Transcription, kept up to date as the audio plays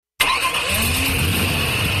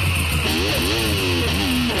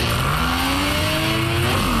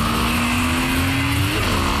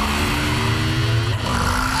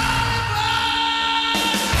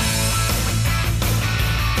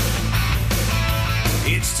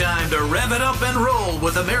It's time to rev it up and roll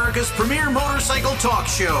with America's premier motorcycle talk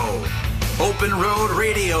show. Open Road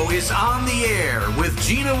Radio is on the air with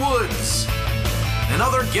Gina Woods and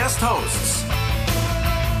other guest hosts.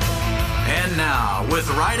 And now, with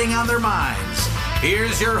riding on their minds,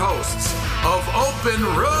 here's your hosts of Open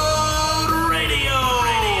Road Radio.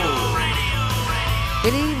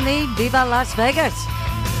 Good evening, Viva Las Vegas.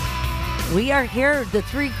 We are here. The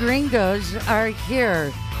three gringos are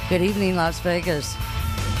here. Good evening, Las Vegas.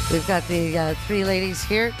 We've got the three ladies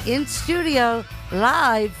here in studio,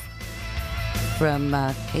 live from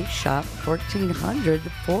K-Shop 1400,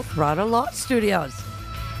 Full Throttle Law Studios.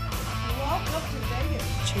 Welcome to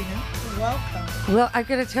Vegas, Gina. Welcome. Well, I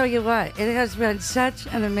got to tell you what, it has been such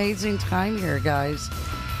an amazing time here, guys.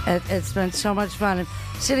 It's been so much fun. I'm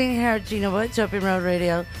sitting here at Gina Woods, Open Road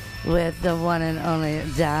Radio, with the one and only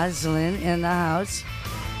Dazzlin in the house,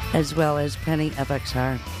 as well as Penny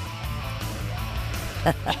FXR.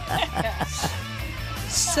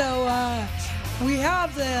 So we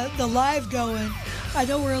have the live going. I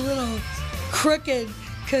know we're a little crooked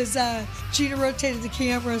because Gina rotated the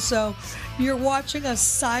camera, so you're watching us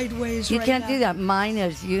sideways You right can't now. do that. Mine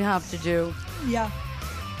is, you have to do. Yeah.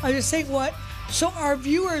 I'm just saying what. So our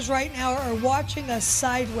viewers right now are watching us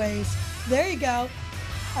sideways. There you go.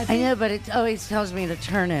 I know, but it always tells me to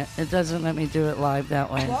turn it. It doesn't let me do it live that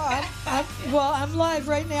way. Well, I'm live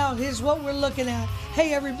right now. Here's what we're looking at.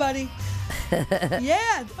 Hey, everybody.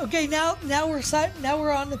 Yeah. Okay. Now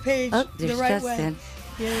we're on the page Oh, the there's right way. Justin.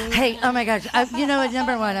 Yeah. Hey, oh my gosh. You know what?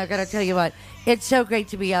 Number one, I've got to tell you what. It's so great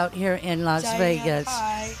to be out here in Las Diane, Vegas.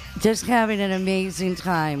 hi. Just having an amazing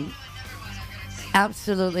time.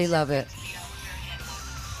 Absolutely love it.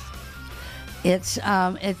 It's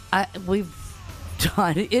we've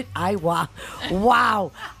done it.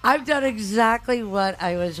 Wow. I've done exactly what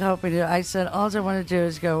I was hoping to. I said all I want to do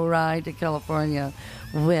is go ride to California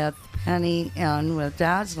with Penny and with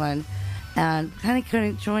Dazzlin, and Penny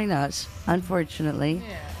couldn't join us, unfortunately.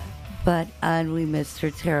 Yeah. But we missed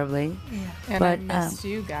her terribly. Yeah. And But, I missed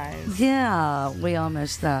you guys. Yeah, we all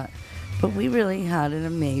missed that. But we really had an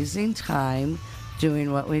amazing time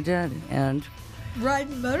doing what we did and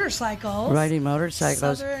Riding motorcycles. riding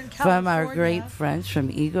motorcycles Southern from our California. great friends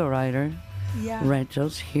from Ego Rider Yeah.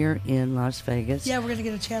 Rentals here in Las Vegas. Yeah, we're gonna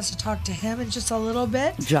get a chance to talk to him in just a little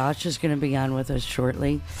bit, Josh is going to be on with us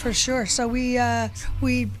shortly. for sure. So I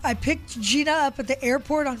picked Gina up at the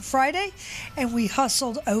airport on Friday, and we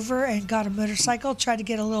hustled over and got a motorcycle, tried to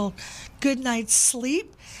get a little good night's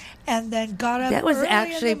sleep, and then got up. That was early in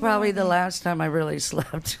actually probably the morning. last time I really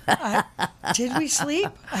slept. Did we sleep?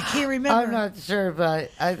 I can't remember. I'm not sure,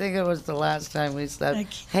 but I think it was the last time we slept.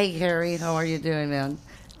 Okay. Hey, Harry, how are you doing, man?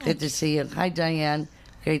 Good to see you. Hi, Diane.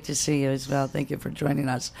 Great to see you as well. Thank you for joining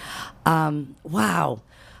us. Wow.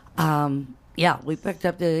 Yeah, we picked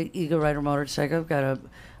up the Eagle Rider motorcycle. We've got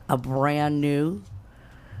a brand new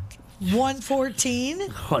 114.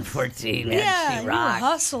 114. Man, Yeah, she you were rocks.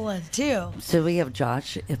 hustling too. So we have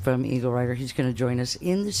Josh from Eagle Rider. He's going to join us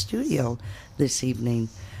in the studio this evening.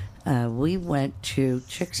 We went to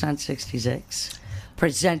Chicks on 66,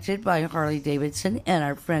 presented by Harley Davidson, and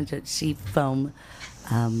our friends at Seafoam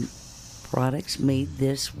Products made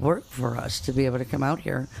this work for us to be able to come out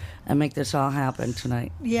here and make this all happen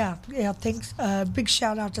tonight. Yeah. Thanks. Big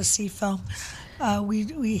shout out to Seafoam.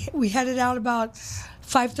 We headed out about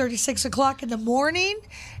 5:30, 6 o'clock in the morning,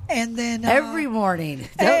 and then Every morning.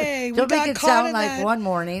 Hey, we don't got make it caught sound in like that- one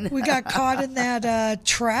morning. we got caught in that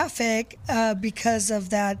traffic because of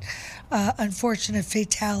that unfortunate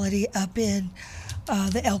fatality up in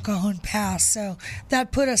the El Cajon Pass. So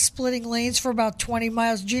that put us splitting lanes for about 20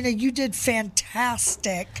 miles. Gina, you did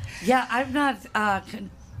fantastic. Yeah, I'm not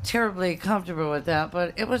terribly comfortable with that,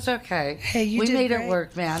 but it was okay. Hey, you we did made great. it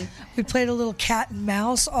work, man. We played a little cat and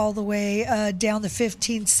mouse all the way down the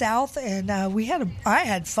 15 South, and I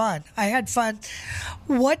had fun.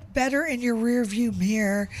 What better in your rear view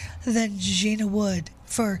mirror than Gina Wood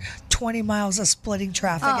for 20 miles of splitting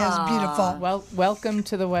traffic? It was beautiful. Well, welcome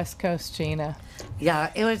to the West Coast, Gina. Yeah,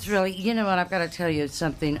 it was really, you know what, I've got to tell you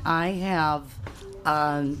something.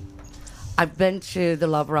 I've been to the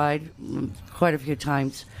Love Ride quite a few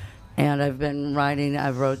times, and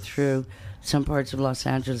I've rode through some parts of Los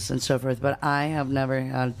Angeles and so forth, but I have never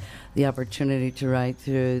had the opportunity to ride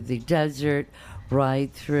through the desert,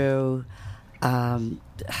 ride through,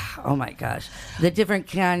 oh my gosh, the different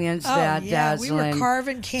canyons that we were Dazzlin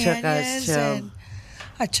carving took us canyons, to. and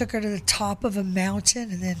I took her to the top of a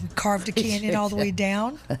mountain and then carved a canyon all the way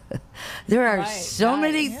down. There are Right, so nice,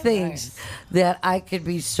 many yeah. things that I could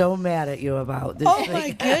be so mad at you about. This Oh week. my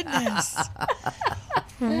goodness.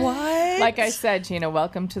 What? Like I said, Gina,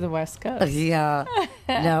 welcome to the West Coast. Yeah,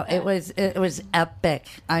 no, it was epic.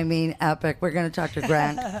 I mean, epic. We're going to talk to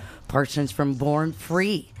Grant Parsons from Born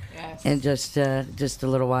Free Yes. in just a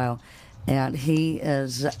little while, and he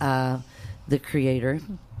is the creator.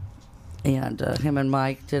 And him and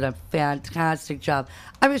Mike did a fantastic job.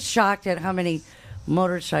 I was shocked at how many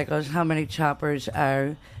motorcycles, how many choppers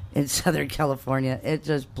are in Southern California. It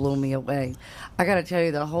just blew me away. I got to tell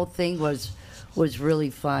you, the whole thing was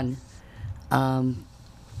really fun. All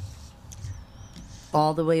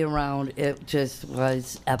the way around, it just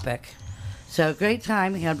was epic. So great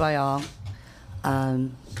time had by all.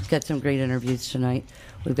 Got some great interviews tonight.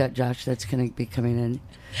 We've got Josh that's going to be coming in.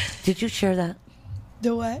 Did you share that?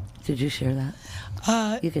 The what? Did you share that?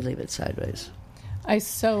 You could leave it sideways. I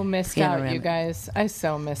so missed out, you Panoramic. guys. I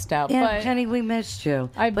so missed out. Yeah, but Penny, we missed you.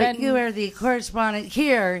 I've but been- you are the correspondent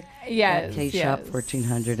here Yes, at K-Shop yes,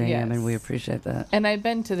 1400 AM, yes. and we appreciate that. And I've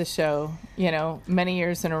been to the show, many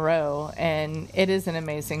years in a row, and it is an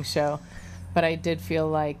amazing show. But I did feel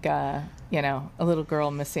like, a little girl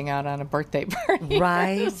missing out on a birthday party.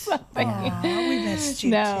 Right? Aw, we missed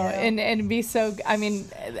you No, too. and be so. I mean,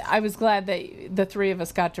 I was glad that the three of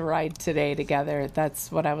us got to ride today together.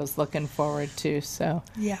 That's what I was looking forward to. So,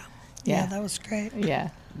 Yeah, Yeah. that was great. yeah.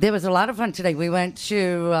 There was a lot of fun today. We went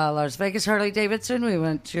to Las Vegas Harley Davidson. We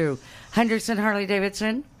went to Henderson Harley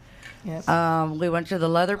Davidson. Yep. We went to the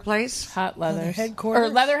leather place. Hot leathers. headquarters?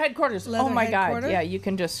 Or leather headquarters. Leather oh my headquarters? God. Yeah, you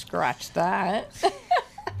can just scratch that.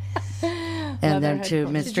 And Leather then to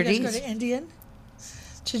headquarters. Mr. Did you guys go D's. to Indian?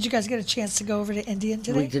 Did you guys get a chance to go over to Indian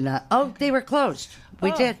today? We did not. Oh, they were closed.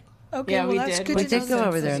 We Oh, did. Okay, Yeah, well, we that's did. good We to did know go that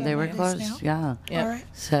over there, for and they were some days closed. now. Yeah. Yep. All right.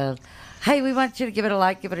 So, hey, we want you to give it a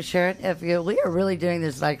like, give it a share. We are really doing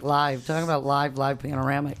this like live, talking about live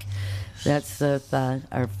panoramic. That's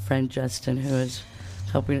our friend Justin who is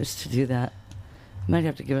helping us to do that. Might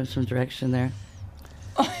have to give him some direction there.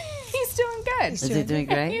 He's doing good. Is he doing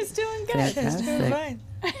great? He's doing good. Fantastic. It's doing fine.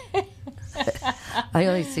 I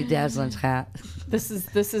only see Daslin's hat. This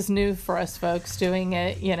is new for us folks doing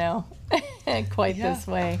it, quite Yeah. this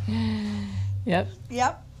way. Yep.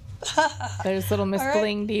 Yep. There's little Miss All right.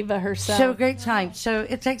 Bling Diva herself. So great time. So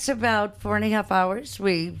it takes about 4.5 hours.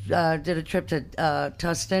 We did a trip to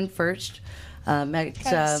Tustin first. Met,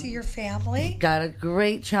 Got to see your family. got a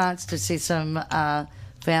great chance to see some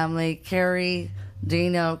family. Carrie,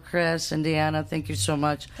 Dino, Chris, and Deanna, thank you so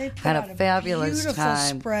much. They put Had out a fabulous beautiful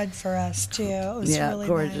time. spread for us too. It was Yeah, really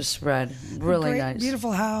gorgeous nice. spread. Really Great, nice.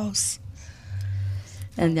 beautiful house.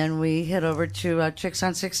 And then we head over to Chicks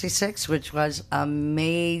on 66, which was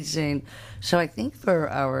amazing. So I think for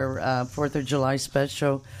our 4th of July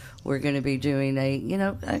special, we're going to be doing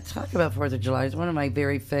I talk about 4th of July. It's one of my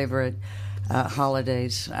very favorite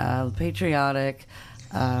holidays. Patriotic,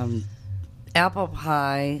 apple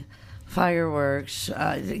pie, fireworks,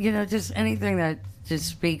 just anything that just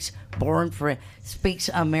speaks speaks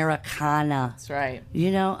Americana. That's right.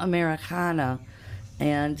 Americana.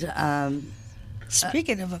 And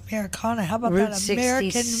Speaking of Americana, how about Route that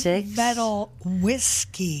American 66? metal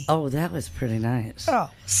whiskey? oh, that was pretty nice. Oh,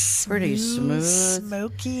 Pretty smooth.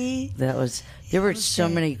 smoky. There were was so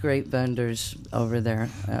great. many great vendors over there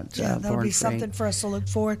at Yeah, that'll Born be Free. something for us to look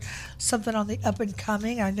forward. Something on the up and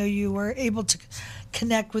coming. I know you were able to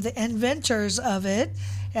connect with the inventors of it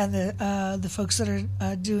and the folks that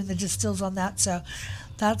are doing the distills on that. So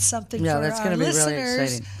that's something Yeah, for that's our gonna be really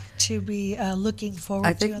listeners exciting. to be looking forward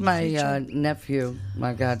I to. think in the my future. nephew,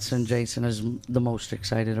 my godson Jason, is the most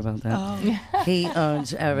excited about that. Oh. He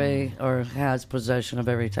owns or has possession of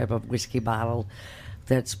every type of whiskey bottle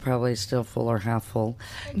that's probably still full or half full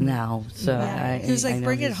now. So Yeah. He was I like, know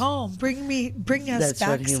 "Bring it he's- home. Bring us That's back."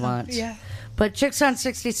 what he some." wants. Yeah. But Chicks on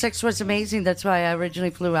 66 was amazing. That's why I originally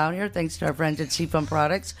flew out here, thanks to our friends at Seafoam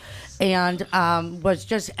Products, and was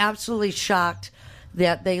just absolutely shocked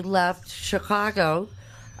that they left Chicago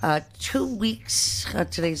 2 weeks.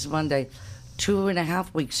 Today's Monday,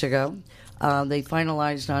 2.5 weeks ago. They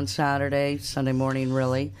finalized on Saturday, Sunday morning,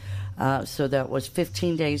 really. So that was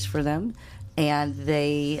 15 days for them, and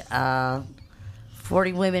they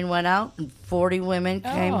 40 women went out and 40 women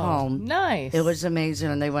came Oh, home. nice. It was amazing,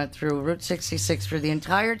 and they went through Route 66 for the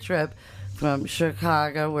entire trip from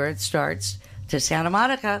Chicago, where it starts, to Santa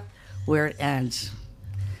Monica, where it ends.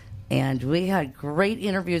 And we had great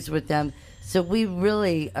interviews with them. So we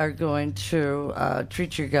really are going to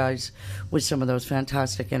treat you guys with some of those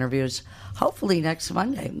fantastic interviews. Hopefully next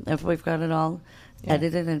Monday, if we've got it all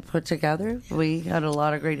edited and put together. We had a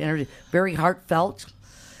lot of great interviews. Very heartfelt.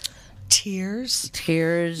 Tears.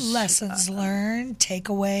 Lessons learned,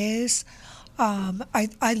 takeaways.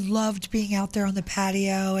 I loved being out there on the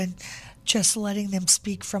patio and just letting them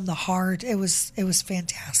speak from the heart. It was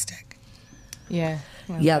fantastic. Yeah.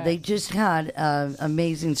 Yeah, they just had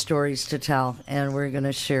amazing stories to tell, and we're going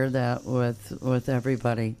to share that with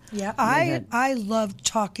everybody. Yeah, I loved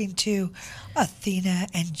talking to Athena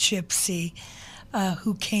and Gypsy,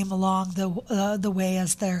 who came along the way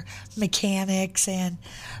as their mechanics, and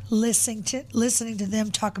listening to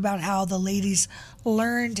them talk about how the ladies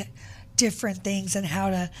learned different things and how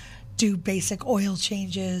to do basic oil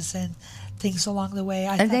changes and things along the way.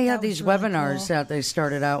 And they had these webinars that they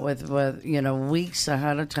started out with weeks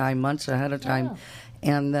ahead of time, months ahead of time.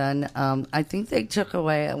 And then I think they took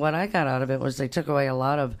away, what I got out of it was they took away a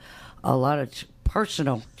lot of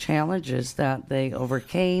personal challenges that they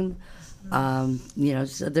overcame. So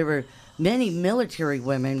there were many military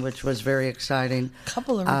women, which was very exciting. A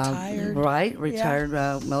couple of retired. Retired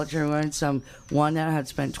military women. One that had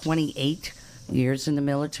spent 28 years in the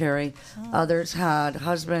military. Others had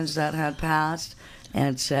husbands that had passed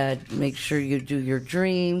and said, make sure you do your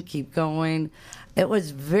dream, keep going. It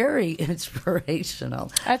was very inspirational.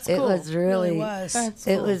 That's cool. It was really, That's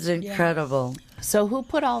it cool. was incredible. So who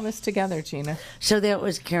put all this together, Gina? So that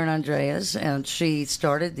was Karen Andreas, and she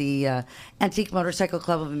started the Antique Motorcycle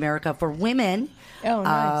Club of America for Women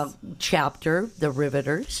chapter, the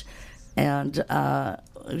Riveters. And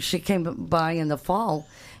she came by in the fall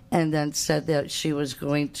and then said that she was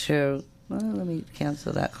going to, let me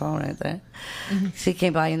cancel that call right there. Mm-hmm. She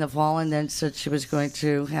came by in the fall and then said she was going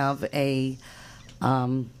to have a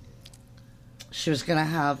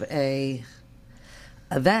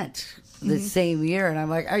event the same year. And I'm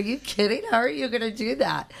like, are you kidding? How are you going to do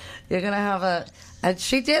that? You're going to have and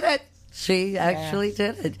she did it. She actually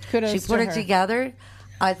did it. Kudos she put to it her. together.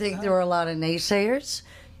 I think there were a lot of naysayers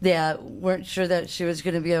that weren't sure that she was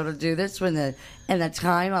going to be able to do this in the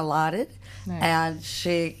time allotted. Nice. And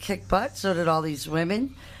she kicked butt, so did all these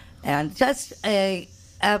women. And just a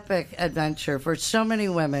epic adventure for so many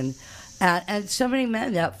women and so many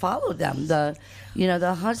men that followed them. The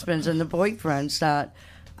husbands and the boyfriends that,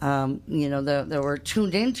 that were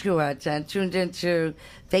tuned into it and tuned into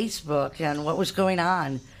Facebook and what was going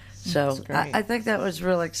on. So I think that was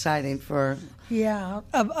real exciting for... Yeah,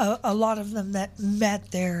 a lot of them that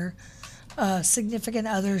met their significant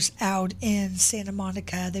others out in Santa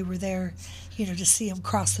Monica. They were there, to see them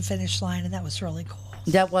cross the finish line, and that was really cool.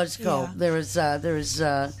 That was cool. Yeah. There was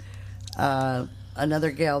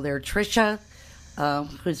another gal there, Trisha,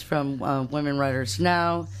 who's from Women Writers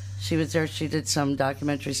Now. She was there. She did some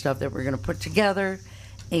documentary stuff that we're going to put together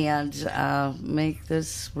and make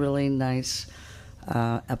this really nice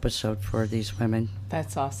episode for these women.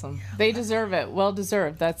 That's awesome. They deserve it. Well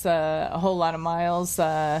deserved. That's a whole lot of miles,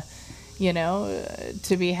 to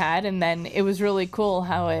be had. And then it was really cool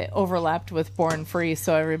how it overlapped with Born Free,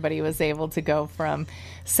 so everybody was able to go from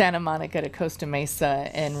Santa Monica to Costa Mesa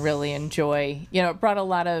and really enjoy. It brought a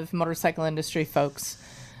lot of motorcycle industry folks,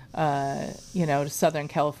 to Southern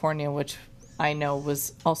California, which I know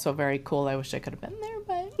was also very cool. I wish I could have been there,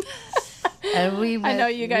 but... And I know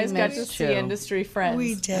you guys got to see industry friends.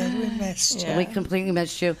 We did. We missed you. We completely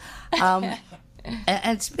missed you.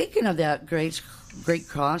 And speaking of that great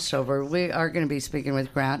crossover, we are going to be speaking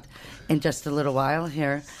with Grant in just a little while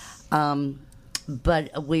here.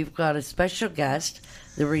 But we've got a special guest.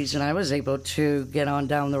 The reason I was able to get on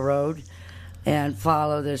down the road and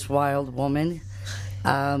follow this wild woman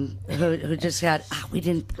who just had... we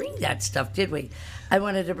didn't bring that stuff, did we? I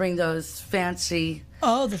wanted to bring those fancy...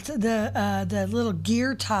 Oh, the little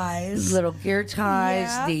gear ties. Little gear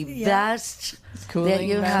ties, the vest that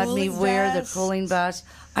you had me wear, the cooling vest.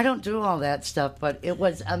 I don't do all that stuff, but it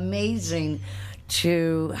was amazing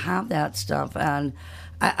to have that stuff. And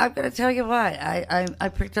I'm going to tell you what,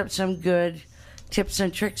 I picked up some good tips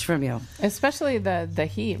and tricks from you. Especially the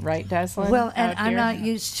heat, right, Dazzlin? Well, and I'm not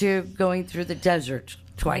used to going through the desert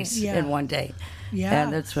twice in one day. Yeah.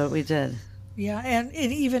 And that's what we did. Yeah, and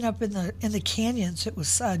even up in the canyons, it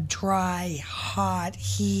was dry, hot,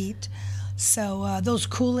 heat. So those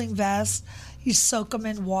cooling vests, you soak them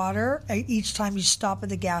in water each time you stop at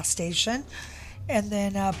the gas station, and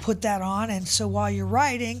then put that on. And so while you're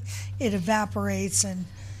riding, it evaporates and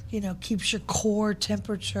keeps your core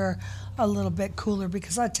temperature a little bit cooler.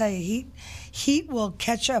 Because I tell you, heat will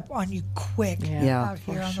catch up on you quick out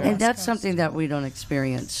here on the West And that's Coast. something that we don't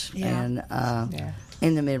experience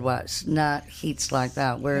in the Midwest. Not heats like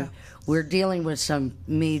that. We're dealing with some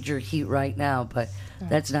major heat right now, but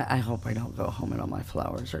that's not... I hope I don't go home and all my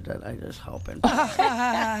flowers are dead. I just hope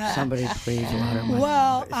somebody please water my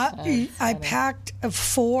Well, flowers. I packed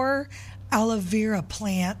 4 aloe vera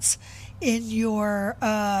plants in your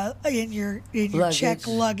Luggage. check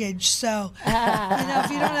luggage. So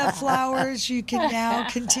if you don't have flowers, you can now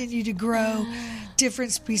continue to grow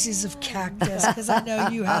different species of cactus, because I know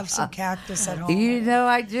you have some cactus at home. You know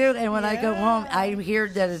I do, and when I go home, I hear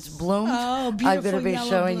that it's bloomed. Oh, I'm beautiful going to be yellow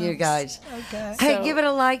showing you blooms. guys. Okay. Hey, So- give it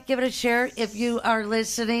a like, give it a share. If you are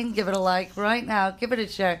listening, give it a like right now. Give it a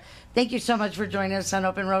share. Thank you so much for joining us on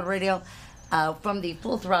Open Road Radio from the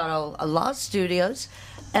Full Throttle Law Studios.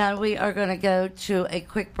 And we are going to go to a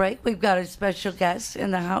quick break. We've got a special guest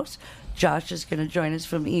in the house. Josh is going to join us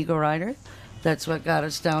from Eagle Rider. That's what got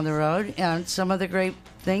us down the road. And some of the great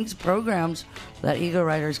things, programs that Eagle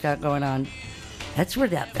Rider's got going on. That's where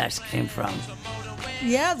that vest came from.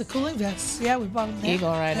 Yeah, the cooling vests. Yeah, we bought them there.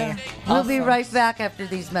 Eagle Rider. Yeah. We'll be Awesome. right back after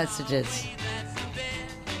these messages.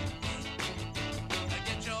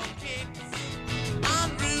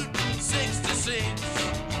 On Route 66.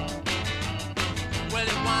 Well,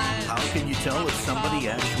 it winds. How can you tell if somebody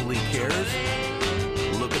actually cares?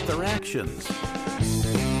 Look at their actions.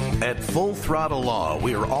 At Full Throttle Law,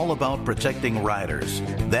 we are all about protecting riders.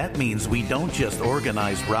 That means we don't just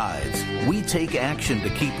organize rides. We take action to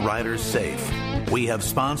keep riders safe. We have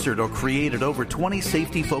sponsored or created over 20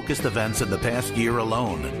 safety-focused events in the past year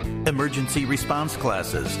alone. Emergency response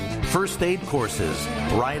classes, first aid courses,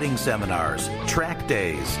 riding seminars, track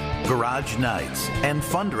days, garage nights, and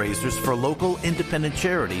fundraisers for local independent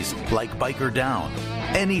charities like Biker Down.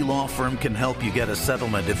 Any law firm can help you get a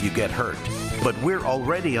settlement if you get hurt. But we're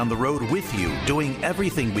already on the road with you, doing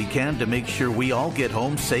everything we can to make sure we all get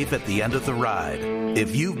home safe at the end of the ride.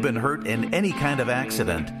 If you've been hurt in any kind of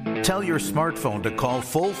accident, tell your smartphone to call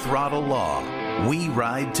Full Throttle Law. We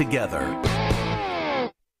ride together.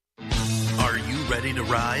 Are you ready to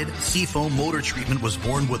ride? Seafoam Motor Treatment was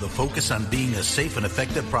born with a focus on being a safe and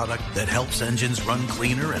effective product that helps engines run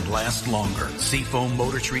cleaner and last longer. Seafoam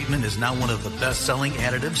Motor Treatment is now one of the best-selling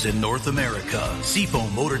additives in North America.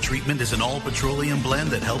 Seafoam Motor Treatment is an all-petroleum blend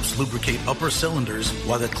that helps lubricate upper cylinders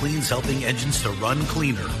while it cleans, helping engines to run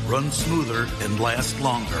cleaner, run smoother, and last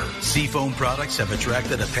longer. Seafoam products have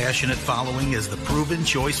attracted a passionate following as the proven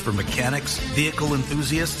choice for mechanics, vehicle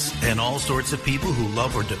enthusiasts, and all sorts of people who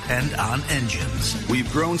love or depend on engines. We've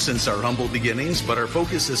grown since our humble beginnings, but our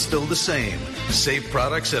focus is still the same. Safe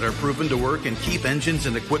products that are proven to work and keep engines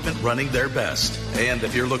and equipment running their best. And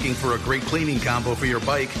if you're looking for a great cleaning combo for your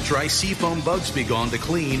bike, try Seafoam Bugs Be Gone to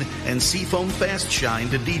clean and Seafoam Fast Shine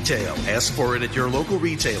to detail. Ask for it at your local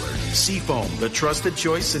retailer. Seafoam, the trusted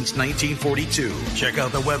choice since 1942. Check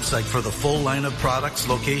out the website for the full line of products,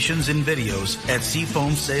 locations, and videos at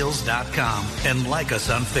seafoamsales.com and like us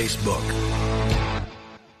on Facebook.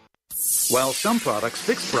 While some products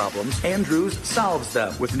fix problems, Andrews solves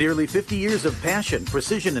them. With nearly 50 years of passion,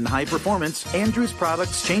 precision, and high performance, Andrews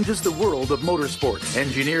Products changes the world of motorsports.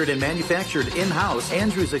 Engineered and manufactured in-house,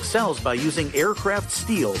 Andrews excels by using aircraft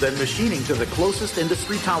steel, then machining to the closest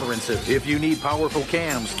industry tolerances. If you need powerful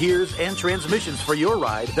cams, gears, and transmissions for your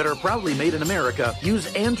ride that are proudly made in America, use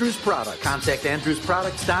Andrews Products. Contact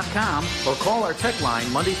AndrewsProducts.com or call our tech line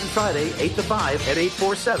Monday through Friday, 8 to 5 at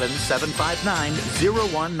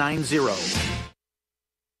 847-759-0190.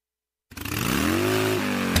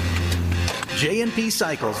 J&P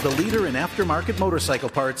Cycles, the leader in aftermarket motorcycle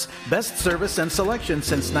parts, best service and selection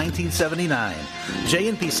since 1979.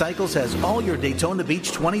 J&P Cycles has all your Daytona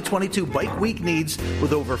Beach 2022 Bike Week needs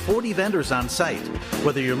with over 40 vendors on site.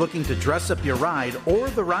 Whether you're looking to dress up your ride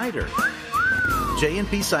or the rider,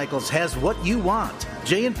 J&P Cycles has what you want.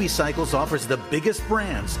 J&P Cycles offers the biggest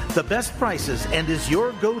brands, the best prices, and is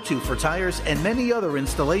your go-to for tires and many other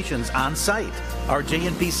installations on site. Our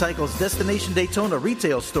J&P Cycles Destination Daytona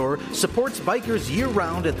retail store supports bikers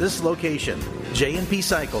year-round at this location. J&P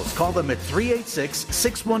Cycles. Call them at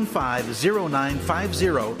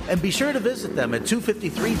 386-615-0950 and be sure to visit them at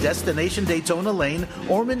 253 Destination Daytona Lane,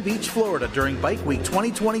 Ormond Beach, Florida during Bike Week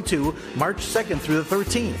 2022, March 2nd through the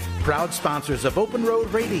 13th. Proud sponsors of Open Road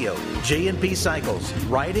Radio. J&P Cycles.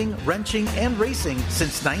 Riding, wrenching, and racing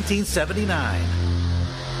since 1979.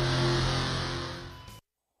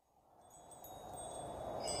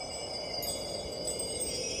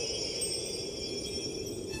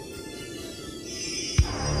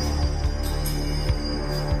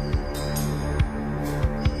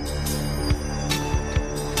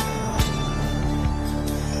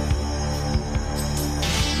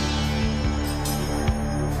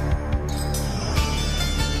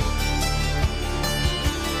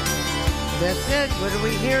 That's it. What are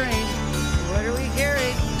we hearing? What are we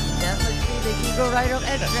hearing? That must be the Eagle Rider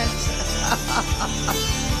entrance.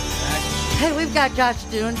 Hey, we've got Josh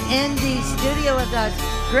Dune in the studio with us.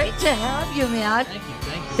 Great to have you, man. Thank you.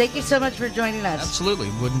 Thank you so much for joining us. Absolutely.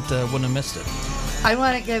 Wouldn't have missed it. I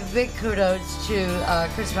want to give big kudos to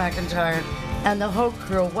Chris McIntyre and the whole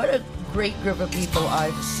crew. What a great group of people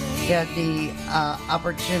I've had the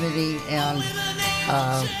opportunity and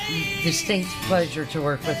distinct pleasure to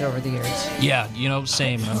work with over the years. Yeah,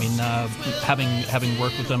 same. I mean, having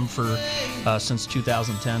worked with them for since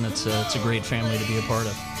 2010, it's a great family to be a part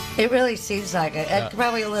of. It really seems like it. And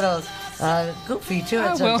probably a little goofy too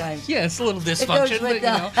at sometimes. Yeah, it's a little dysfunction,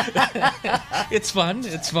 but it's fun.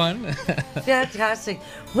 It's fun. Fantastic.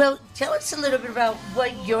 Well, tell us a little bit about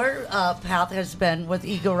what your path has been with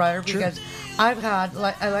Eagle Rider, because I've had,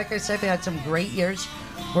 like I said, I've had some great years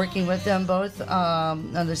working with them both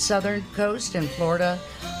on the southern coast in Florida,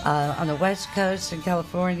 on the west coast in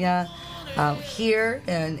California, here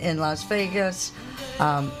in Las Vegas.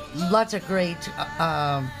 Lots of great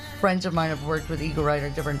friends of mine have worked with Eagle Rider,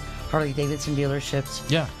 different Harley-Davidson dealerships.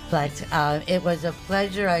 Yeah. But it was a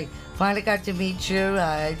pleasure. I finally got to meet you.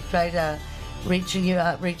 I tried reaching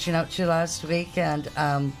out to you last week, and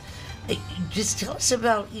just tell us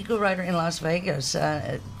about Eagle Rider in Las Vegas.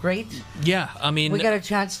 Great. Yeah, I mean, we got a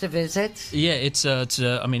chance to visit. Yeah, it's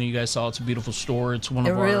I mean, you guys saw it's a beautiful store. It's one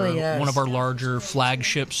of one of our larger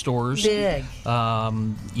flagship stores. Big.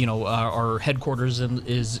 Our headquarters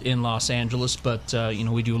is in Los Angeles, but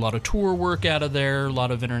we do a lot of tour work out of there, a lot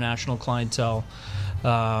of international clientele.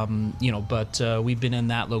 But we've been in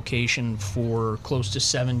that location for close to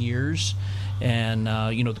 7 years. And,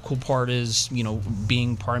 the cool part is,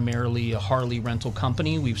 being primarily a Harley rental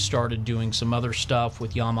company, we've started doing some other stuff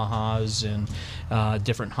with Yamahas and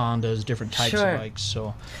different Hondas, different types of bikes.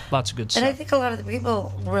 So lots of good stuff. And I think a lot of the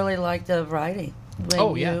people really like the riding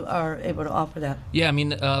when you are able to offer that. Yeah, I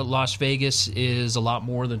mean, Las Vegas is a lot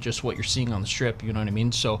more than just what you're seeing on the Strip, you know what I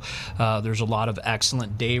mean? So there's a lot of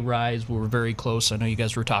excellent day rides. We're very close. I know you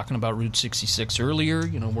guys were talking about Route 66 earlier.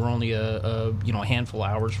 We're only a handful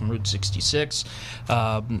of hours from Route 66.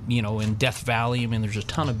 In Death Valley, I mean, there's a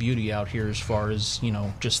ton of beauty out here as far as,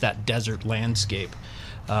 just that desert landscape.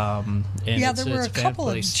 There were a couple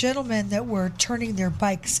of gentlemen that were turning their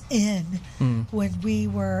bikes in when we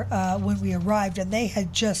arrived, and they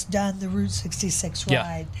had just done the Route 66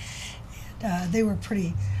 ride. And, they were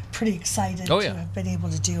pretty excited to have been able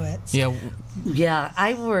to do it. So. Yeah,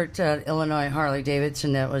 I worked at Illinois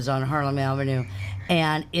Harley-Davidson that was on Harlem Avenue,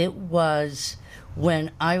 and it was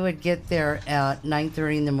when I would get there at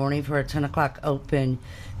 9:30 in the morning for a 10 o'clock open.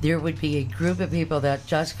 There would be a group of people that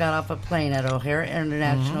just got off a plane at O'Hare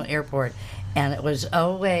International Airport, and it was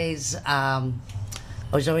always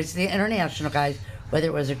the international guys, whether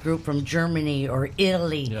it was a group from Germany or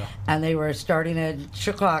Italy, and they were starting in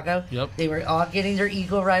Chicago. Yep. They were all getting their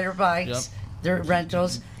Eagle Rider bikes, their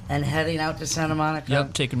rentals, and heading out to Santa Monica.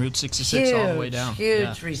 Yep, taking Route 66 all the way down.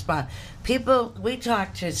 Huge response. People, we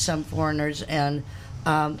talked to some foreigners, and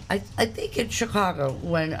I think in Chicago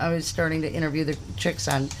when I was starting to interview the chicks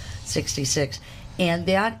on 66, and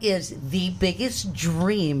that is the biggest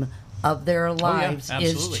dream of their lives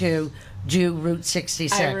is to do Route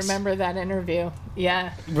 66. I remember that interview.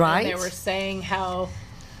 Yeah. Right? And they were saying how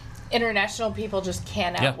international people just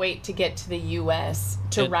cannot wait to get to the U.S.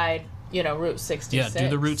 to ride, Route 66. Yeah, do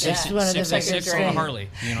the Route 66 on a Harley.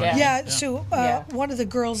 So one of the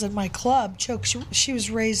girls in my club, Choke, she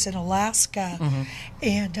was raised in Alaska,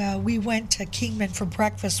 and we went to Kingman for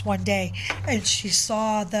breakfast one day, and she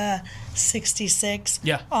saw the 66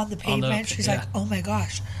 on the pavement. She's like, oh my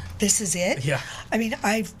gosh, this is it? Yeah. I mean,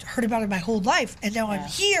 I've heard about it my whole life, and now I'm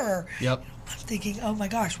here. Yep. I'm thinking, oh my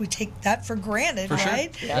gosh, we take that for granted,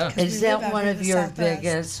 right? Sure. Yeah. Is that one of your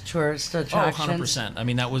biggest tourist attractions? 100%. I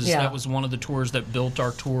mean, that was one of the tours that built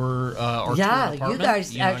our tour. Tour department. You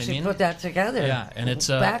guys actually put that together. Yeah, and it's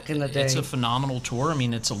back in the day. It's a phenomenal tour. I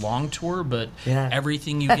mean, it's a long tour, but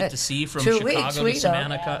everything you get to see from Chicago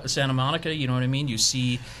to Santa Monica, you know what I mean? You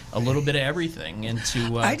see a little bit of everything.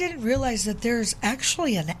 I didn't realize that there's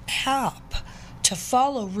actually an app to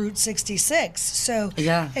follow Route 66. So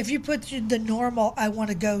if you put the normal, I want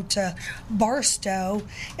to go to Barstow,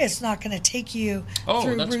 it's not going to take you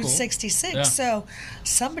through Route 66. Yeah. So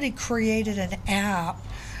somebody created an app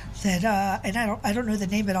that, and I don't know the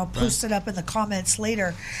name, but I'll post it up in the comments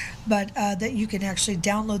later, but that you can actually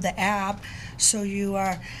download the app so you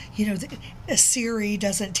are, Siri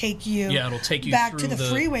doesn't take you, it'll take you back through to the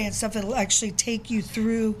freeway and stuff. It'll actually take you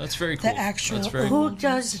through the actual. Who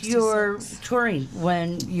does your touring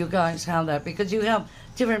when you guys have that? Because you have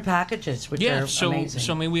different packages, which are amazing.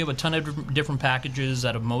 So I mean, we have a ton of different packages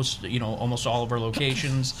out of almost all of our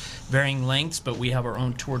locations, varying lengths. But we have our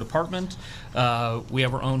own tour department. We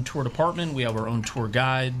have our own tour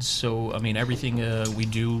guides. So I mean, everything we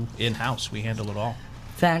do in house, we handle it all.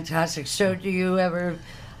 Fantastic. So, do you ever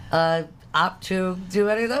opt to do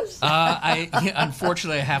any of those?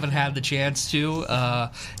 Unfortunately, I haven't had the chance to,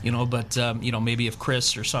 but maybe if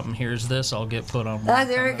Chris or something hears this, I'll get put on.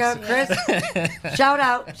 There you go, Chris. Shout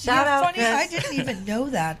out, Funny, Chris. I didn't even know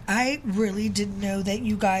that. I really didn't know that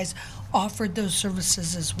you guys offered those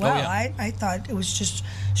services as well. yeah. I thought it was just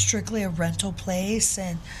strictly a rental place,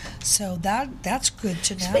 and so that's good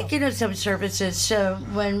to know. Speaking of some services, so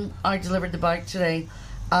when I delivered the bike today,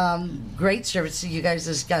 great service. You guys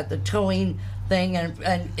just got the towing thing,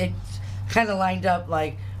 and it kind of lined up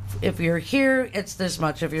like, if you're here, it's this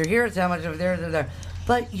much. If you're here, it's how much. If they're there.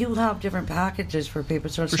 But you have different packages for people,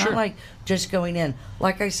 so it's For not sure. like just going in.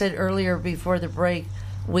 Like I said earlier before the break,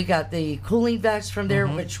 we got the cooling vests from there,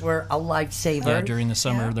 which were a lifesaver. Yeah, during the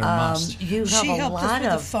summer, they're a must. You have She a helped us lot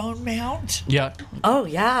with of the phone mount. Yeah. Oh,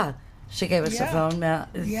 yeah. She gave us a Yeah. phone mount.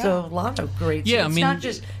 Yeah. So a lot of great. Yeah, it's I mean, not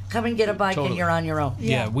just come and get a bike and totally. you're on your own.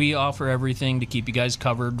 Yeah, we offer everything to keep you guys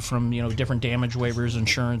covered from, different damage waivers,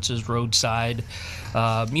 insurances, roadside,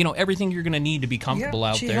 everything you're going to need to be comfortable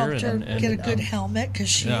out she there. helped her get a good helmet because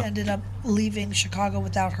she yeah. ended up leaving Chicago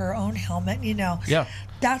without her own helmet. Yeah.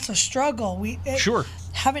 That's a struggle. Sure.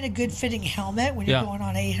 Having a good fitting helmet when you're Yeah. going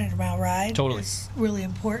on an 800-mile ride Totally. is really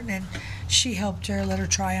important. And she helped her, let her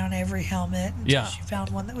try on every helmet until Yeah. she found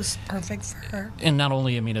one that was perfect for her. And not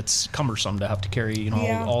only, it's cumbersome to have to carry,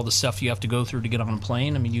 Yeah. all the stuff you have to go through to get on a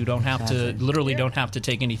plane. You don't have to, literally don't have to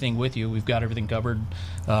take anything with you. We've got everything covered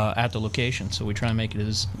at the location, so we try and make it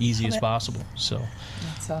as easy as possible. So,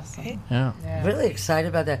 That's awesome. yeah. Really excited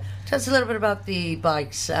about that. Tell us a little bit about the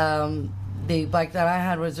bikes. The bike that I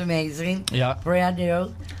had was amazing. Yeah. Brand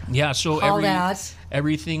new. Yeah, so Hauled ass.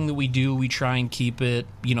 everything that we do, we try and keep it,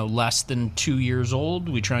 less than 2 years old.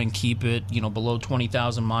 We try and keep it, below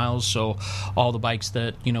 20,000 miles. So all the bikes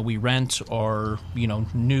that, we rent are,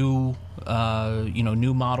 new,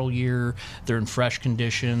 new model year. They're in fresh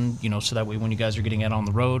condition, so that way when you guys are getting out on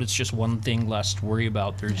the road, it's just one thing less to worry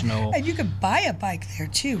about. There's no... And you can buy a bike there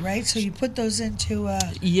too, right? So you put those into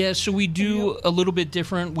Yeah, so we do a little bit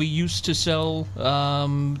different. We used to sell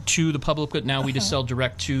to the public, but now we just sell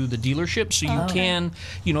direct to the dealership. So you can,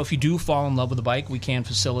 if you do fall in love with a bike, we can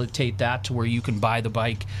facilitate that to where you can buy the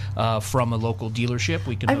bike from a local dealership.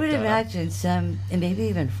 We can. I hook would that up. imagine some, and maybe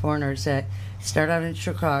even foreigners that start out in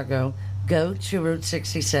Chicago, go to Route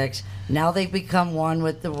 66. Now they've become one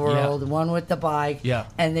with the world, one with the bike. Yeah.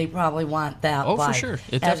 And they probably want that Oh, for bike sure. It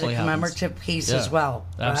as a definitely happens. commemorative piece Yeah. as well.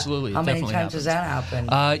 right? Absolutely. It How many definitely times does that happen?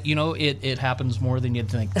 It happens more than you'd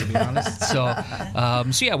think, to be honest. So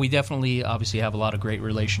yeah, we definitely obviously have a lot of great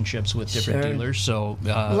relationships with different Sure. dealers. So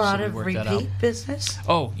a lot so we of work that out. repeat business?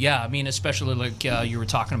 Oh, yeah. Especially like you were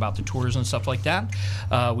talking about the tours and stuff like that.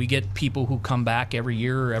 We get people who come back every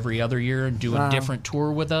year or every other year and do a different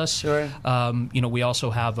tour with us. Sure. We also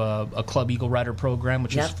have a Club Eagle Rider program,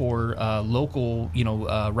 which is Yep. for local,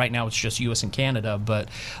 right now it's just U.S. and Canada, but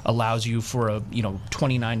allows you for a,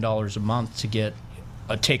 $29 a month to get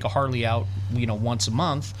take a Harley out, once a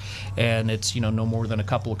month, and it's, no more than a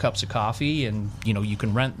couple of cups of coffee, and, you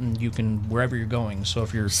can rent and you can, wherever you're going. So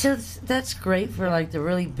if you're... So that's great for like the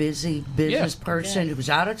really busy business person who's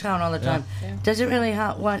out of town all the time. Doesn't really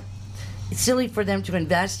want. It's silly for them to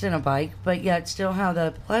invest in a bike, but yet still have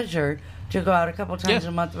the pleasure to go out a couple times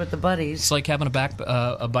a month with the buddies. It's like having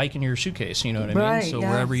a bike in your suitcase, you know what I mean? Right, So yeah.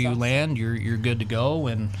 wherever you land, you're good to go,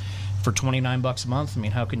 and for $29 a month,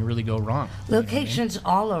 how can you really go wrong? Locations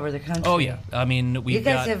all over the country. Oh yeah, we've You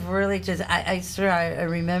guys got have really just. I swear, I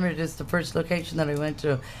remember just the first location that I went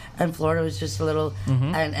to, and Florida was just a little,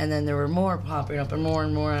 and then there were more popping up and more,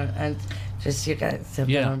 and just you guys have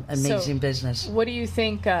done an amazing business. What do you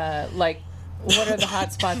think? What are the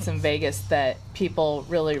hot spots in Vegas that people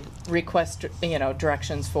really request,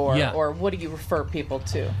 directions for, Yeah. or what do you refer people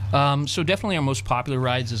to? So definitely our most popular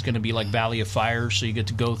rides is going to be like Valley of Fire. So you get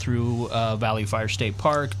to go through Valley of Fire State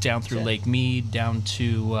Park, down through Lake Mead, down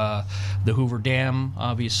to the Hoover Dam,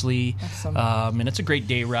 obviously. Awesome. And it's a great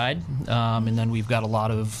day ride. And then we've got a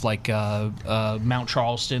lot of like Mount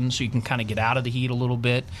Charleston, so you can kind of get out of the heat a little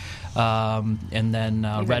bit. And then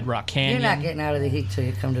Red Rock Canyon. You're not getting out of the heat till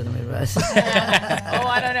you come to the Midwest.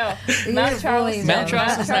 I don't know. You're Mount fooling Charleston. them. Mount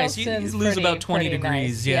Charleston's nice. You Charleston's lose about 20 pretty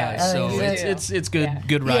degrees, nice. yeah. So it's good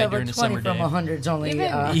ride Yeah, during but the 20 summer from day. 100's only.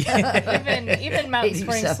 Even Mountain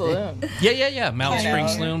Spring 87. Saloon. Yeah. Mountain Spring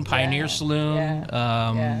know. Saloon, Pioneer Yeah.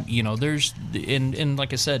 Saloon. Yeah. There's and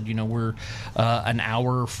like I said, we're an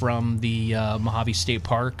hour from the Mojave State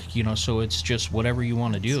Park. So it's just whatever you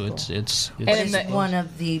want to do. That's It's And in It's the- one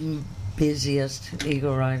of the busiest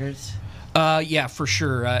Eagle Riders. yeah, for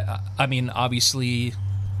sure. I mean, obviously,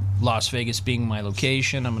 Las Vegas being my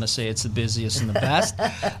location, I'm going to say it's the busiest and the best.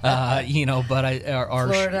 But our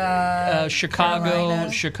Florida,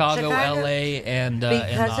 Chicago, LA, and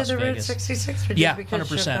because Las of the Route Vegas. 66, Yeah, because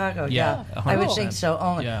 100%. Chicago. Yeah, I would 100%. think so.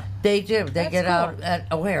 Only Yeah. they do. They That's get cool. out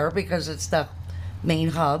at O'Hare because it's the main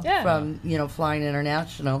hub from flying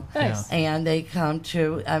international, Nice. and they come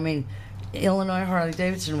to. I mean, Illinois Harley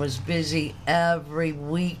Davidson was busy every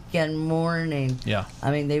weekend morning. Yeah. I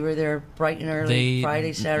mean, they were there bright and early,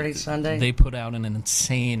 Friday, Saturday, Sunday. They put out an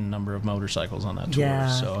insane number of motorcycles on that tour,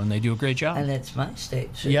 Yeah. and they do a great job. and it's my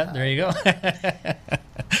state. Yeah, there you go.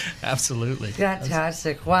 Absolutely.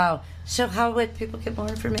 Fantastic. Wow. So how would people get more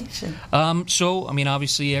information?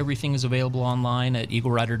 Obviously everything is available online at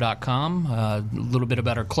eaglerider.com. A little bit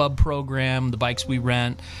about our club program, the bikes we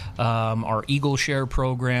rent, our Eagle Share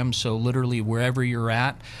program. So literally wherever you're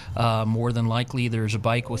at, more than likely there's a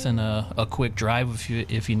bike within a quick drive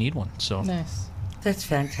if you need one. So Nice. That's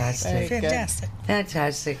fantastic. Very good. Fantastic.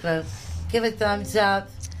 Fantastic. Well, give a thumbs up.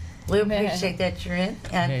 We appreciate that you're in.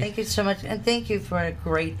 And thank you so much. And thank you for a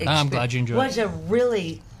great experience. I'm glad you enjoyed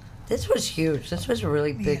it. This was huge. This was a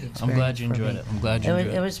really big experience. I'm glad you for enjoyed me. it. I'm glad you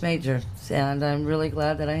enjoyed it. It was major. And I'm really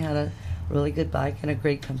glad that I had a really good bike and a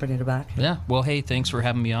great company to back. Yeah. Well, hey, thanks for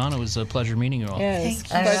having me on. It was a pleasure meeting you all. Yeah, it's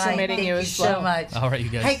Thank a you. pleasure meeting Thank you you as so well. much. All right, you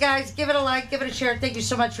guys. Hey, guys, give it a like, give it a share. Thank you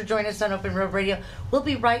so much for joining us on Open Road Radio. We'll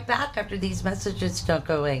be right back after these messages. Don't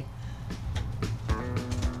go away.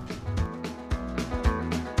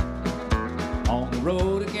 On the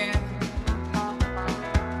road again.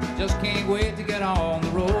 Just can't wait to get on the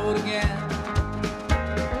road again.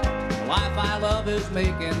 The life I love is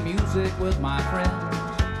making music with my friends,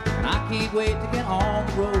 and I can't wait to get on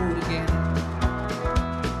the road again.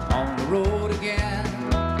 On the road again.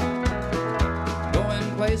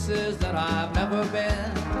 Going places that I've never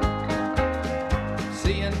been.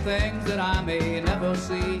 Seeing things that I may never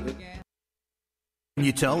see again. Can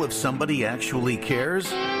you tell if somebody actually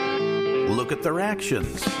cares? Look at their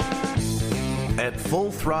actions. At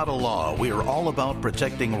Full Throttle Law, we are all about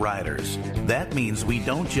protecting riders. That means we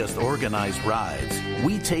don't just organize rides.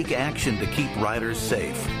 We take action to keep riders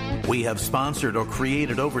safe. We have sponsored or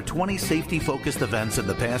created over 20 safety-focused events in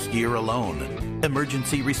the past year alone.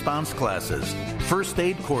 Emergency response classes, first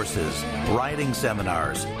aid courses, riding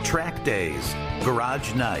seminars, track days,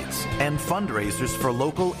 garage nights, and fundraisers for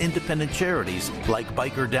local independent charities like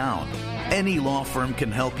Biker Down. Any law firm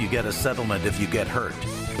can help you get a settlement if you get hurt.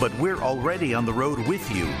 But we're already on the road with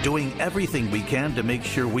you, doing everything we can to make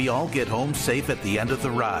sure we all get home safe at the end of the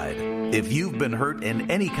ride. If you've been hurt in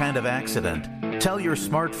any kind of accident, tell your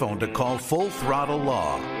smartphone to call Full Throttle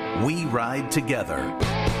Law. We ride together.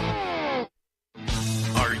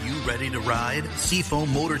 Are you ready to ride?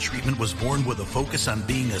 Seafoam Motor Treatment was born with a focus on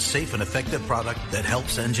being a safe and effective product that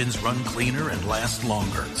helps engines run cleaner and last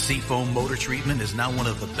longer. Seafoam Motor Treatment is now one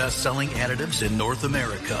of the best-selling additives in North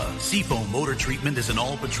America. Seafoam Motor Treatment is an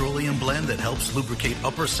all-petroleum blend that helps lubricate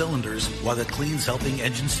upper cylinders while it cleans, helping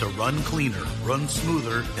engines to run cleaner, run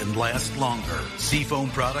smoother, and last longer.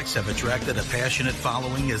 Seafoam products have attracted a passionate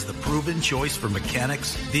following as the proven choice for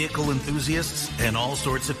mechanics, vehicle enthusiasts, and all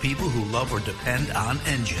sorts of people who love or depend on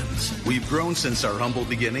engines. We've grown since our humble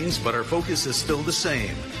beginnings, but our focus is still the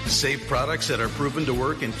same. Safe products that are proven to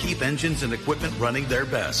work and keep engines and equipment running their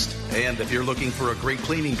best. And if you're looking for a great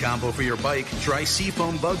cleaning combo for your bike, try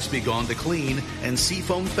Seafoam Bugs Be Gone to clean and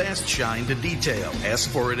Seafoam Fast Shine to detail. Ask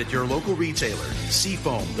for it at your local retailer.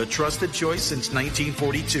 Seafoam, the trusted choice since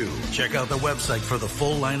 1942. Check out the website for the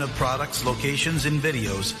full line of products, locations, and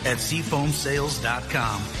videos at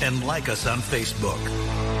seafoamsales.com and like us on Facebook.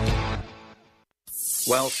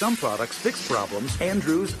 While some products fix problems,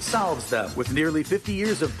 Andrews solves them. With nearly 50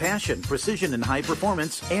 years of passion, precision, and high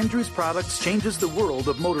performance, Andrews Products changes the world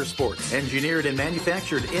of motorsports. Engineered and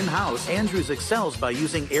manufactured in-house, Andrews excels by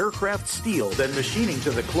using aircraft steel, then machining to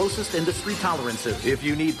the closest industry tolerances. If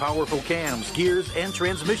you need powerful cams, gears, and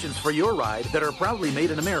transmissions for your ride that are proudly made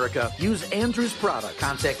in America, use Andrews Products.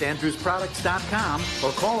 Contact AndrewsProducts.com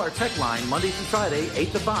or call our tech line Monday through Friday,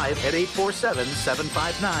 8 to 5 at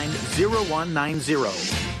 847-759-0190.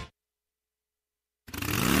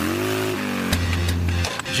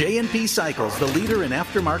 J&P Cycles, the leader in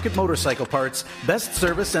aftermarket motorcycle parts, best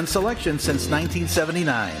service and selection since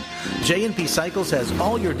 1979. J&P Cycles has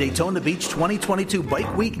all your Daytona Beach 2022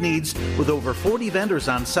 Bike Week needs with over 40 vendors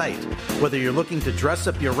on site. Whether you're looking to dress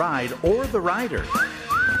up your ride or the rider,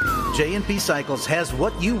 J&P Cycles has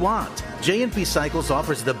what you want. J&P Cycles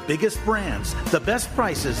offers the biggest brands, the best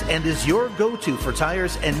prices, and is your go-to for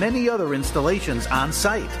tires and many other installations on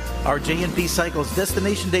site. Our J&P Cycles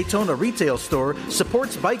Destination Daytona retail store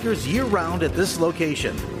supports bikers year-round at this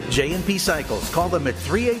location. J&P Cycles. Call them at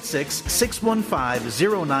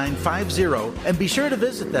 386-615-0950 and be sure to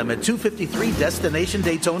visit them at 253 Destination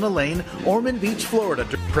Daytona Lane, Ormond Beach, Florida.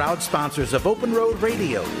 Proud sponsors of Open Road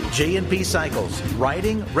Radio. J&P Cycles.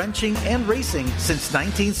 Riding, wrenching, and racing since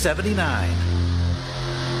 1979.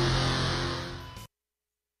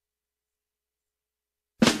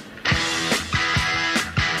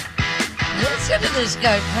 Listen to this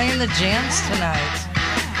guy playing the jams tonight.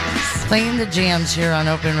 Playing the jams here on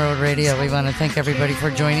Open Road Radio. We want to thank everybody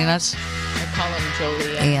for joining us. I call him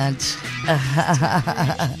Jolie. And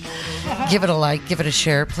give it a like, give it a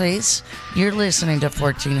share, please. You're listening to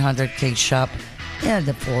 1400 K Shop and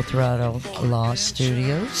the Full Throttle Law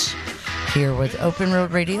Studios here with Open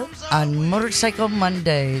Road Radio on Motorcycle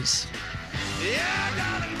Mondays.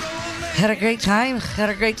 Had a great time. Had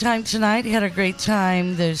a great time tonight. Had a great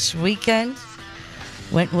time this weekend.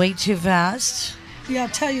 Went way too fast. Yeah, I'll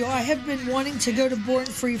tell you, I have been wanting to go to Born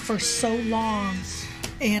Free for so long,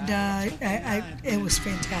 and it was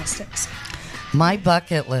fantastic. My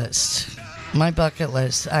bucket list.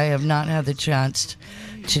 I have not had the chance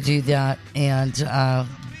to do that, and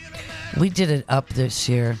we did it up this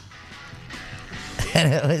year,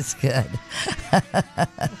 and it was good.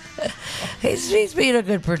 He's being a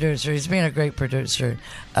good producer. He's being a great producer.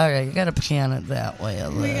 All right, you got to pan it that way a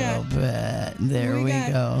little bit. There we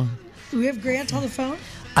go. Do we have Grant on the phone?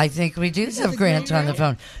 I think we do have Grant on the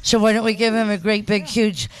phone. So why don't we give him a great, big,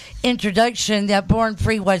 huge introduction? That Born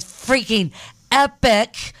Free was freaking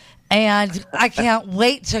epic. And I can't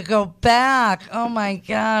wait to go back. Oh, my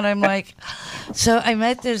God. I'm like... So I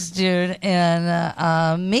met this dude in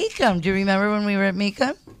Mecum. Do you remember when we were at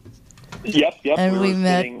Mecum? Yep. And we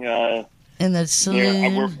met sitting, in the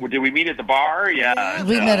saloon. Did we meet at the bar? Yeah.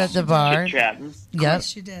 We met at the bar. Chit-chatting. Yep.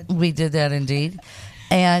 Yes, you did. We did that indeed.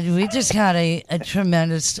 And we just had a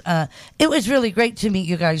tremendous... it was really great to meet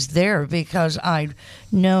you guys there because I'd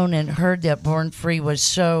known and heard that Born Free was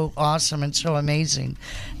so awesome and so amazing.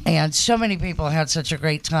 And so many people had such a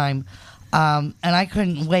great time. And I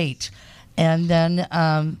couldn't wait. And then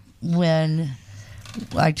when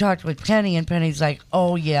I talked with Penny, and Penny's like,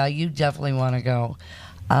 oh, yeah, you definitely want to go.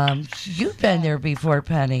 You've been there before,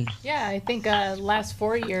 Penny. Yeah, I think last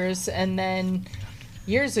 4 years. And then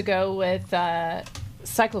years ago with...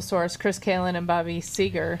 Cyclosaurus, Chris Kalin and Bobby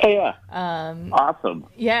Seeger. Oh, yeah. Awesome.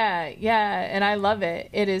 Yeah, and I love it.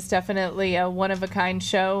 It is definitely a one-of-a-kind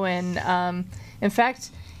show, and in fact,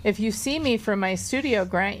 if you see me from my studio,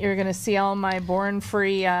 Grant, you're going to see all my Born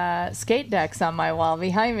Free skate decks on my wall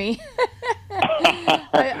behind me.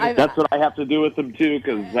 That's what I have to do with them too,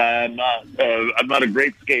 because I'm not a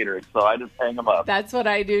great skater, so I just hang them up. That's what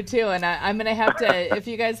I do too, and I'm going to have to. If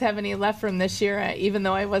you guys have any left from this year, even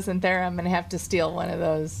though I wasn't there, I'm going to have to steal one of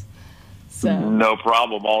those. So no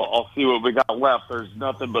problem. I'll see what we got left. There's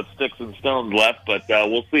nothing but sticks and stones left, but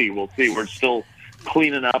we'll see. We're still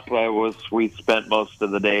cleaning up. We spent most of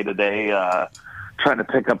the day today trying to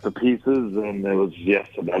pick up the pieces, and it was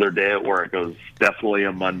another day at work. It was definitely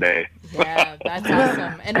a Monday. Yeah, that's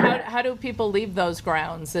awesome. And how do people leave those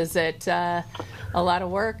grounds? Is it a lot of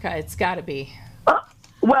work? It's got to be.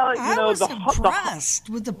 Well, I was impressed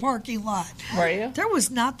with the parking lot. Were you? There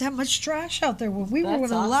was not that much trash out there when we were one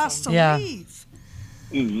of the last to leave.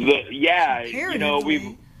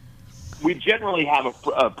 We generally have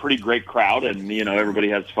a pretty great crowd, and everybody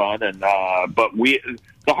has fun. And but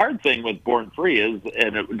the hard thing with Born Free is,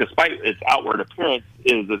 despite its outward appearance,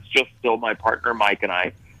 is it's just still my partner Mike and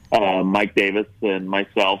I, Mike Davis and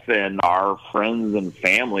myself, and our friends and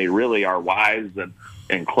family, really our wives and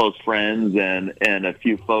close friends, and a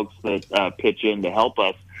few folks that pitch in to help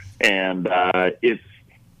us. And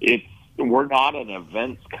we're not an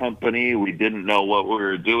events company. We didn't know what we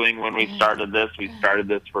were doing when we started this. We started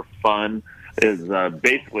this for fun. It's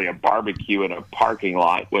basically a barbecue in a parking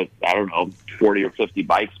lot with, 40 or 50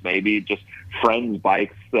 bikes maybe, just friends'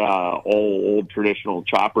 bikes, old traditional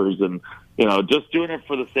choppers, and, just doing it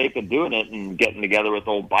for the sake of doing it and getting together with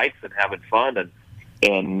old bikes and having fun.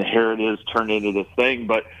 And here it is turned into this thing.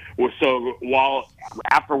 But while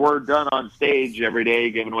after we're done on stage every day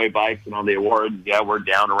giving away bikes and all the awards, we're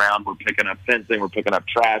down around, we're picking up fencing, we're picking up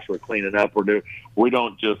trash, we're cleaning up, we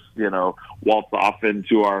don't just waltz off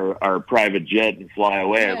into our private jet and fly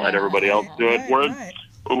away and let everybody else do it.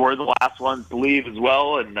 We're the last ones to leave as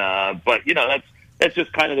well, and but that's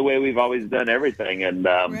just kind of the way we've always done everything, and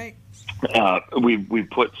we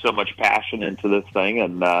put so much passion into this thing,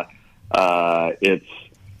 and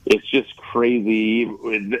it's just crazy.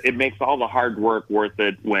 It makes all the hard work worth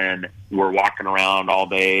it when we're walking around all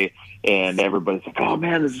day and everybody's like, "Oh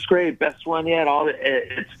man, this is great, best one yet."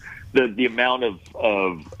 It's the amount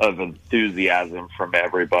of enthusiasm from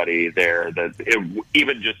everybody there.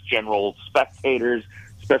 Even just general spectators,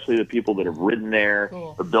 especially the people that have ridden there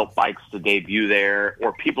or built bikes to debut there,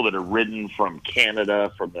 or people that have ridden from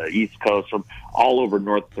Canada, from the East Coast, from all over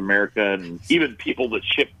North America, and even people that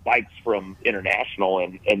ship bikes from international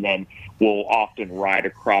and then will often ride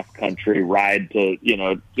across country,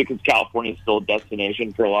 because California is still a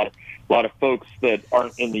destination for a lot of folks that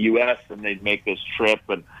aren't in the U.S. and they'd make this trip.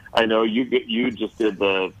 And I know you just did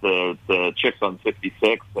the Chicks on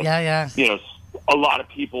 66. And, yeah. A lot of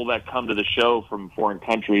people that come to the show from foreign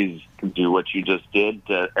countries can do what you just did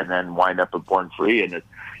and then wind up at Born Free. And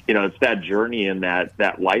it's that journey and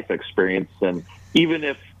that life experience. And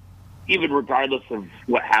even regardless of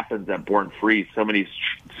what happens at Born Free, so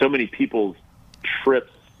many people's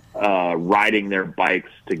trips riding their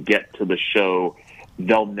bikes to get to the show,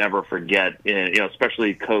 they'll never forget,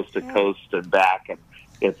 especially coast to coast and back. And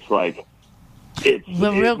it's like,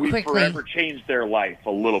 we forever changed their life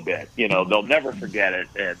a little bit. They'll never forget it,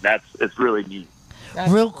 and it's really neat.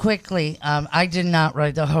 Real quickly, I did not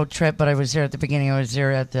ride the whole trip, but I was there at the beginning. I was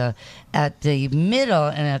there at the middle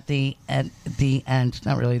and at the end.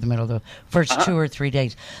 Not really the middle, the first 2 or 3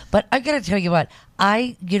 days. But I got to tell you what,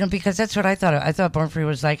 because that's what I thought. I thought Born Free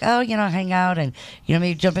was like, hang out and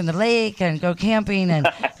maybe jump in the lake and go camping and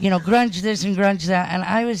grunge this and grunge that. And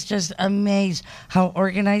I was just amazed how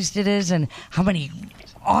organized it is and how many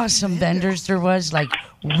awesome vendors there was, like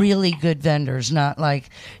really good vendors, not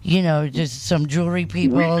like just some jewelry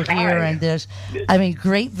people here and this. I mean,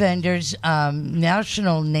 great vendors,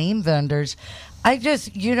 national name vendors. I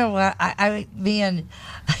just, me and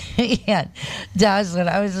Dazzlin,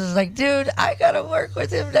 I was just like, dude, I gotta work with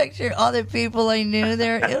him next year. All the people I knew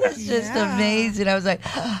there, it was just amazing. I was like,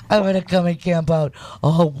 I'm gonna come and camp out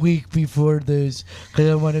a week before this because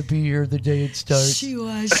I want to be here the day it starts. She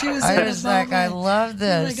was. I was like, I love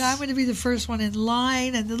this. Like, I'm gonna be the first one in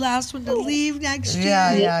line and the last one to leave next year.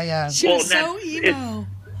 Yeah. She was so emo.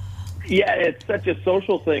 It's such a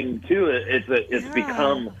social thing too. It's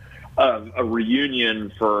become a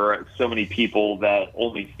reunion for so many people that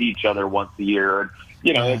only see each other once a year.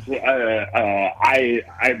 It's,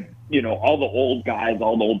 all the old guys,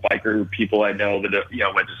 all the old biker people I know that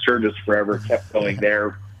went to Sturgis forever, kept going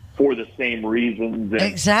there for the same reasons. And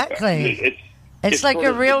exactly. It's like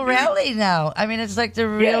a real rally now. I mean, it's like the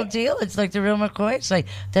real deal. It's like the real McCoy. It's like,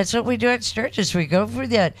 that's what we do at Sturgis. We go for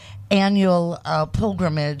that annual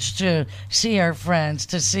pilgrimage to see our friends,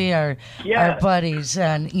 to see our buddies,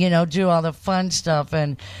 and do all the fun stuff,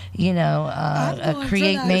 and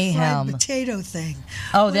create mayhem. Fried potato thing.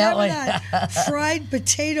 Oh, that one. That fried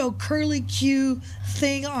potato curly Q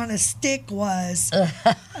thing on a stick was.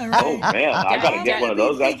 Oh man, I gotta get one of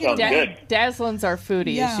those. That sounds good. Dazzlin's our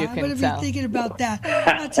foodie, as you can tell. I'm gonna be thinking about that.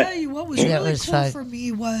 I'll tell you what was really cool for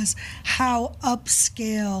me was how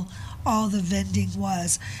upscale all the vending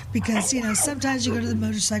was, because sometimes you go to the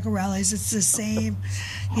motorcycle rallies, it's the same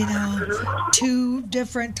 2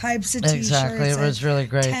 different types of t-shirts, exactly. It was really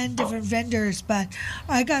great, 10 different vendors, but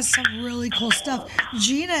I got some really cool stuff.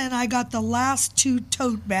 Gina and I got the last 2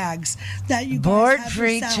 tote bags that you Born guys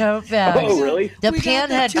Free tote bags. Oh really? The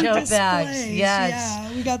Panhead tote bags.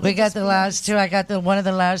 Yes, we got the last 2. I got one of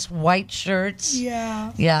the last white shirts.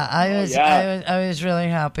 I was really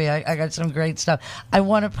happy. I got some great stuff. I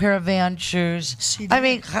won a pair of Van shoes. I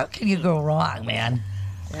mean, how can you go wrong, man?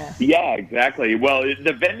 Yeah, exactly. Well,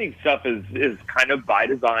 the vending stuff is kind of by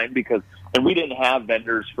design and we didn't have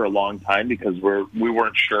vendors for a long time because we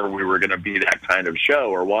weren't sure we were going to be that kind of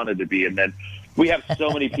show or wanted to be. And then we have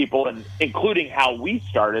so many people, and including how we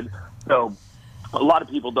started. So a lot of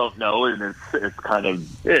people don't know, and it's kind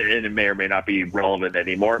of, and it may or may not be relevant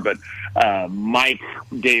anymore, but Mike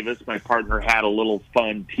Davis, my partner, had a little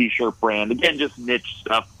fun T-shirt brand. Again, just niche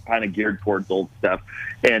stuff, kind of geared towards old stuff.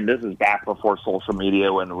 And this is back before social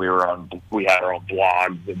media, when we had our own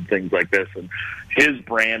blogs and things like this. And his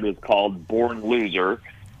brand was called Born Loser,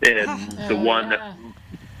 and the one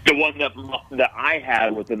that I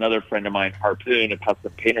had with another friend of mine, Harpoon, a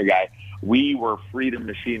custom painter guy. We were Freedom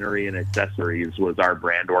Machinery and Accessories was our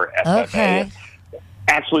brand, or FMA. Okay.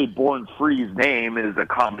 Actually, Born Free's name is a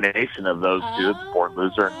combination of those two. It's Born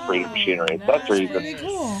Loser and Freedom Machinery and Accessories. Very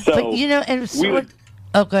cool. So,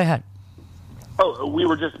 go ahead. Oh, we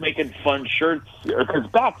were just making fun shirts, because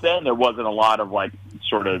back then there wasn't a lot of like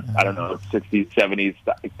sort of, I don't know, 60s, 70s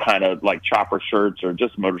kind of like chopper shirts or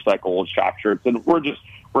just motorcycle old shop shirts. And we're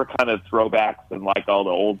kind of throwbacks and like all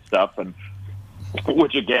the old stuff. And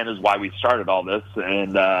which again is why we started all this.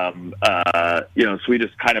 And, so we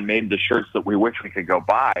just kind of made the shirts that we wish we could go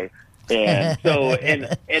buy. And so,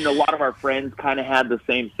 and a lot of our friends kind of had the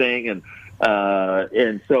same thing.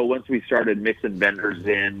 And so once we started mixing vendors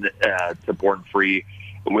in, to Born Free,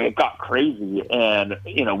 it got crazy. And,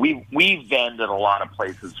 we vended a lot of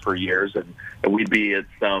places for years, and we'd be at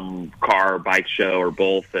some car or bike show or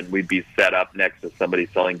both, and we'd be set up next to somebody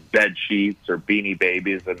selling bed sheets or Beanie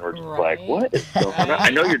Babies, and we're just like, what is going on? I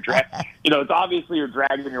know it's obviously you're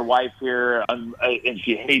dragging your wife here, and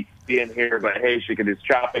she hates being here, but hey, she can do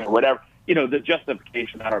shopping or whatever. The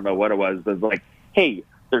justification, I don't know what it was like, hey,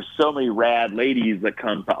 there's so many rad ladies that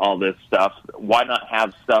come to all this stuff. Why not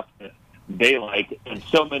have stuff that they like? And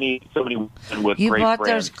so many women with you great bought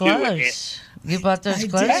brands those clothes. You bought those I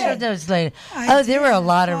clothes did. for those ladies. I There were a did.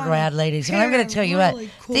 lot of rad ladies. And I'm going to tell you what, Really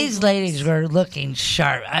cool these ones. ladies were looking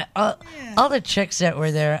sharp. All the chicks that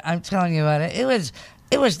were there, I'm telling you what, it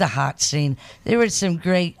was the hot scene. There was some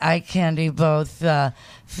great eye candy, both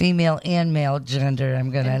female and male gender. I'm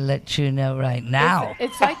going to let you know right now.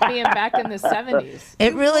 It's like being back in the 70s.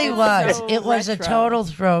 It really It's was. so It was a retro. total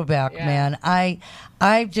throwback, Yeah. man.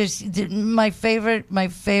 I just my favorite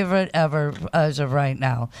ever as of right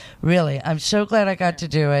now. Really, I'm so glad I got to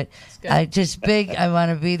do it. good. I want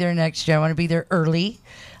to be there next year. I want to be there early.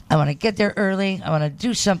 I want to get there early. I want to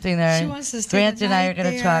do something there. She wants to stay Grant the and I are night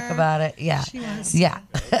going to talk there. about it. Yeah, She wants to yeah.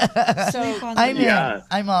 sleep on the I'm Yeah. in.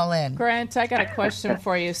 I'm all in. Grant, I got a question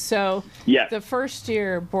for you. So, Yes. the first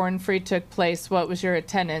year Born Free took place, what was your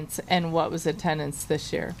attendance, and what was attendance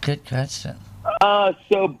this year? Good question.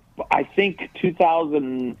 So I think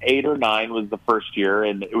 2008 or 9 was the first year,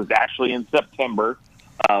 and it was actually in September,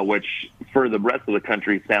 which for the rest of the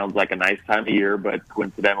country sounds like a nice time of year, but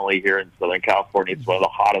coincidentally here in Southern California, it's one of the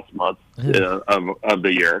hottest months of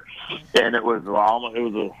the year, and it was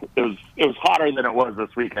hotter than it was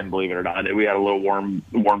this weekend. Believe it or not, we had a little warm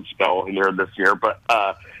spell here this year, but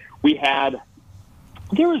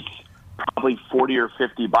there was probably 40 or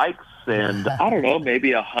 50 bikes. And I don't know,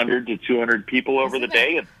 maybe 100 to 200 people over the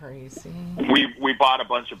day. And Crazy. we bought a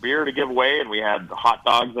bunch of beer to give away, and we had hot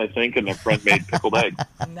dogs, I think, and a friend made pickled eggs.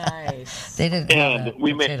 Nice. They didn't And have a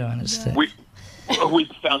we made- potato on a stick. We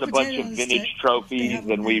found a bunch Potato of on a vintage stick. trophies,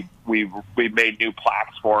 They and we made new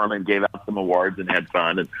plaques for them and gave out some awards and had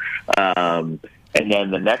fun. And then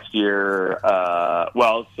the next year,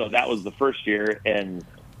 so that was the first year, and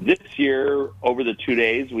this year, over the 2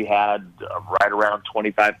 days, we had right around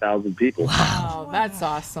 25,000 people. Wow, that's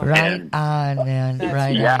awesome. Right on, man.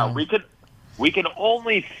 Right Yeah, on. we can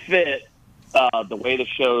only fit the way the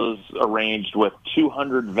show's arranged with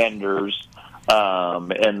 200 vendors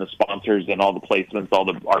and the sponsors and all the placements,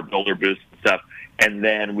 our builder booths and stuff, and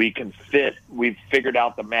then we've figured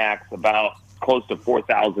out the max about close to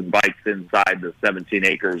 4,000 bikes inside the 17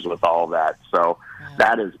 acres with all of that. So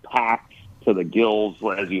that is packed to the gills.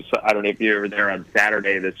 As you saw, I don't know if you were there on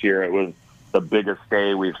Saturday this year. It was the biggest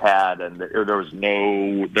day we've had, and there was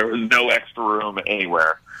no extra room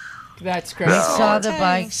anywhere. That's great. We saw the Tell you,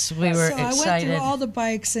 bikes. We were I went excited. through all the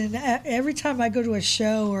bikes, and every time I go to a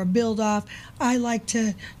show or a build off, I like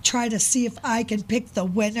to try to see if I can pick the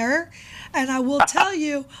winner. And I will tell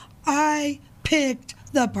you, I picked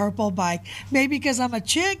the purple bike. Maybe because I'm a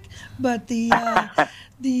chick, but the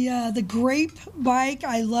grape bike,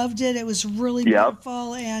 I loved it. It was really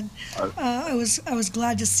beautiful, and I was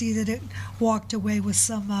glad to see that it walked away with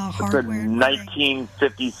some It's a hardware. and running.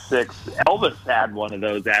 1956. Elvis had one of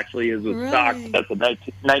those. Actually, is a stock. Really? That's a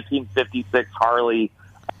 1956 Harley.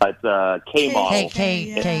 It's a K model.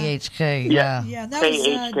 KHK, Yeah. Yeah, that was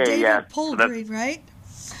KHK, David yeah. Polgreen, right?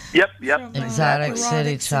 Yep. From, Exotic City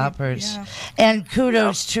Erotic City, Choppers. yeah. And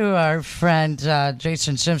kudos to our friend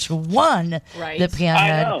Jason Sims, who won Right. the I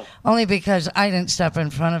Panhead, know. only because I didn't step in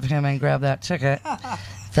front of him and grab that ticket.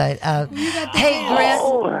 But, hey,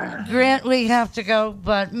 Grant, we have to go.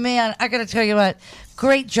 But, man, I got to tell you what,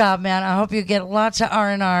 great job, man. I hope you get lots of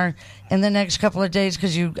R&R in the next couple of days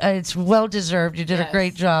because it's well-deserved. You did a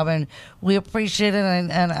great job, and we appreciate it,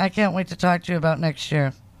 and I can't wait to talk to you about next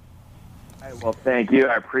year. Well, thank you.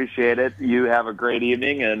 I appreciate it. You have a great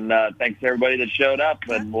evening, and thanks to everybody that showed up,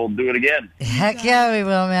 and we'll do it again. Heck yeah, we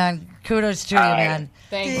will, man. Kudos to you, All right. man.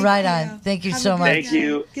 Thank Right you. on. Thank you Have a so good much. night. Thank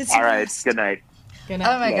you. Get some All right. rest. Good night. Good Oh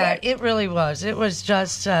night. my God, it really was. It was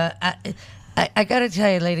just. I got to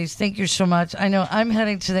tell you, ladies, thank you so much. I know I'm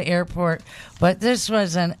heading to the airport, but this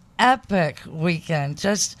was an epic weekend.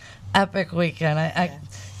 Just epic weekend. I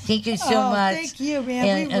thank you so Oh, much. thank you,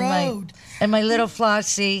 man. We and rode. My little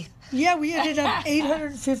Flossie. Yeah, we ended up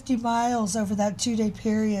 850 miles over that 2-day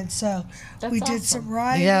period. So That's we did awesome. some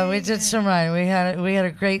riding. Yeah, we did some riding. We had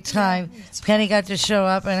a great time. Penny got to show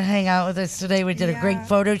up and hang out with us today. We did a great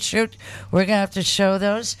photo shoot. We're gonna have to show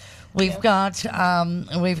those. We've got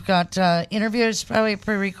interviews probably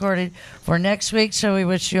pre-recorded for next week. So we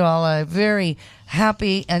wish you all a very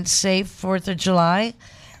happy and safe 4th of July.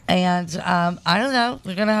 And I don't know,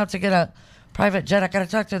 we're gonna have to get a private jet. I got to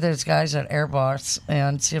talk to those guys at Airbus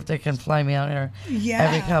and see if they can fly me out here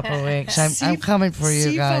every couple of weeks. I'm coming for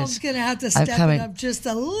you guys. Seafoam's going to have to step it up just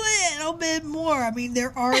a little bit more. I mean,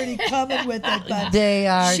 they're already coming with it, but they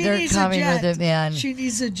are. she They're needs coming a jet. with it, man. She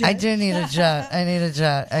needs a jet. I do need a jet. I need a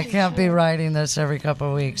jet. I can't be riding this every couple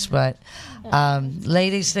of weeks. But,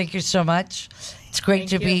 ladies, thank you so much. It's great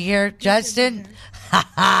to be here. Justin,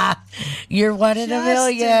 you're one in a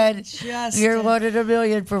million. You're one in a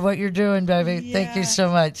million for what you're doing, baby. Thank you so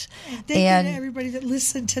much. Thank you to everybody that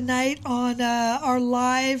listened tonight on our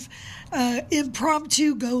live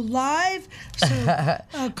impromptu go live. So,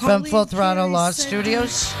 from Full Colleen, Throttle Carrie, Law Sarah,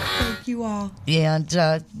 Studios. Thank you all.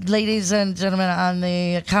 And ladies and gentlemen on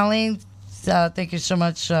the Colleen, thank you so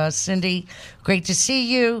much, Cindy. Great to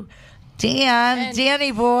see you.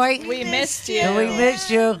 Danny boy. We missed you. We missed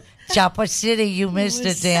you. Chopper City, you missed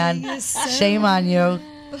it, Dan. Shame on you.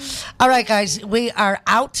 All right, guys, we are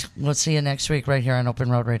out. We'll see you next week right here on Open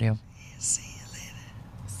Road Radio.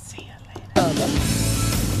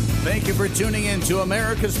 Thank you for tuning in to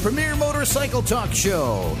America's premier motorcycle talk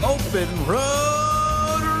show, Open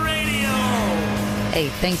Road Radio. Hey,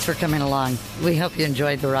 thanks for coming along. We hope you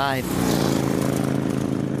enjoyed the ride.